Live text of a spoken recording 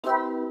Always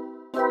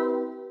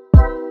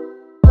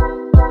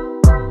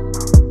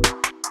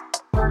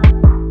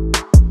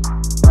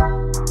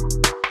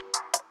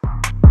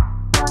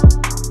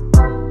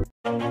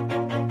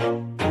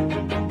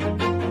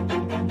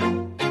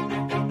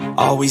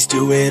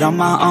do it on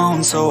my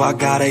own, so I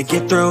gotta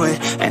get through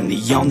it. And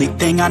the only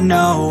thing I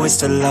know is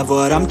to love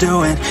what I'm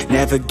doing.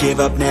 Never give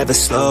up, never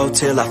slow,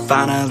 till I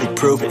finally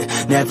prove it.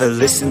 Never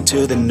listen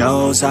to the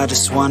no's, I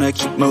just wanna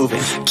keep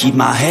moving. Keep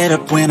my head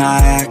up when I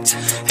act,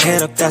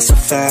 head up, that's a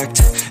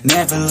fact.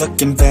 Never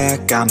looking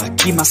back, I'ma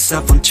keep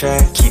myself on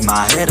track. Keep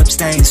my head up,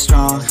 staying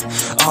strong,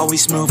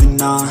 always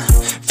moving on.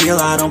 Feel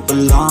I don't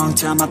belong,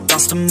 tell my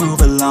thoughts to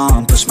move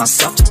along. Push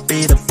myself to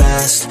be the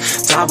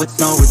best, die with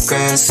no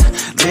regrets.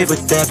 Live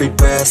with every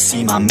breath,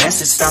 see my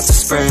message start to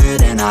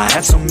spread. And I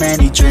had so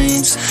many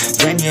dreams,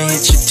 then you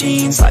hit your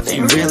teens. Life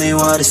ain't really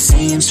what it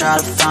seems, try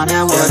to find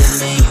out what it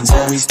means.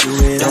 Always do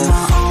it on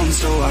my own,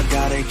 so I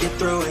gotta get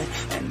through it.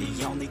 And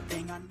the only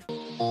thing I know,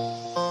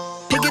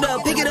 pick it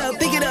up, pick it up,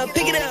 pick it up,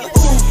 pick it up.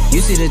 you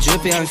see the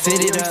drip, yeah, I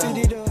fit it up.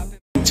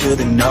 To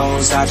the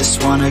nose, I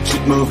just wanna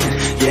keep moving.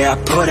 Yeah, I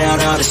put out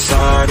all this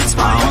art, it's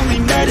my only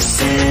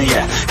medicine.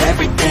 Yeah,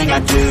 everything I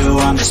do,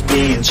 I'm just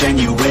being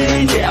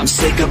genuine. Yeah, I'm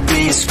sick of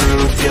being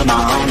screwed, feel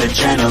my own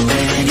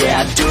adrenaline.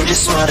 Yeah, I do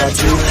just what I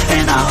do,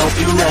 and I hope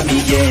you let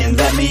me in,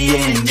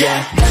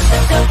 yeah.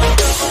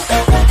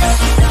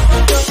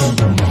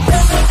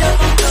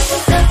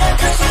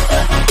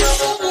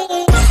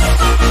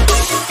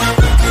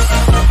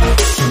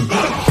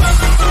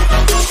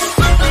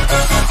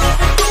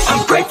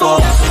 I'm grateful,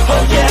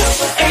 oh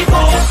yeah,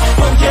 able,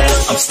 oh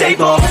yeah, I'm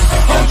stable,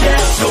 oh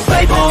yeah, no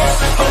label,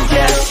 oh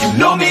yeah, you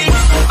know me,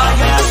 I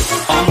have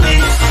only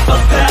a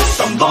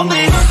past, I'm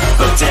lonely,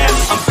 but damn,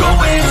 I'm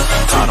going,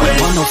 I don't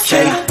want no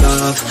fake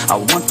love, I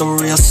want the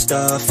real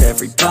stuff.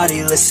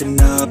 Everybody listen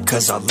up,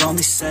 cause I'll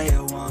only say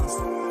it once.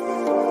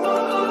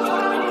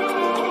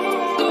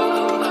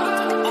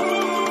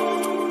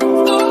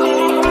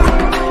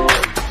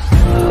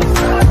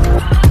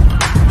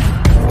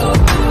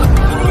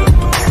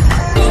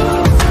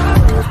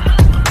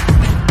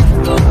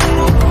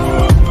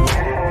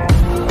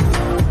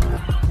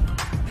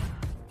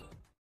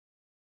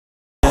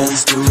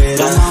 Do it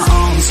on my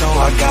own, so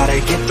I gotta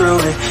get through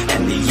it.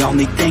 And the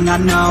only thing I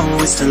know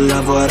is to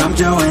love what I'm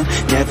doing.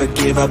 Never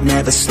give up,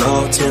 never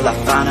slow, till I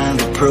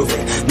finally prove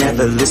it.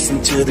 Never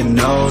listen to the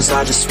no's,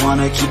 I just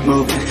wanna keep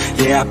moving.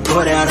 Yeah, I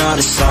put out all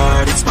this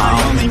art, it's my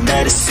only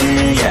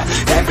medicine. Yeah,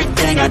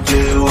 everything I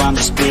do, I'm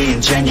just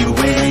being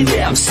genuine.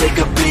 Yeah, I'm sick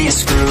of being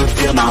screwed,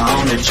 feel my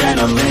own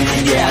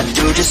adrenaline. Yeah, I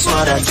do just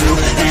what I do,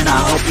 and I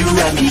hope you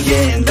let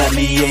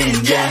me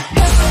in, yeah.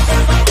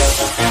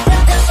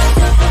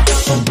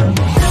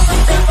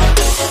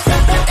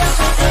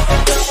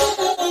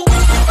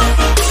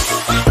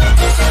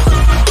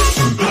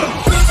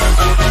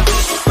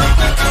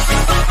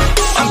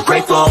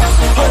 Grateful,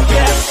 oh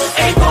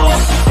yeah, able,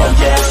 oh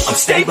yeah, I'm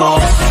stable,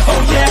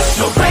 oh yeah,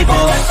 no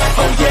label,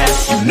 oh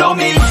yeah, you know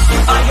me,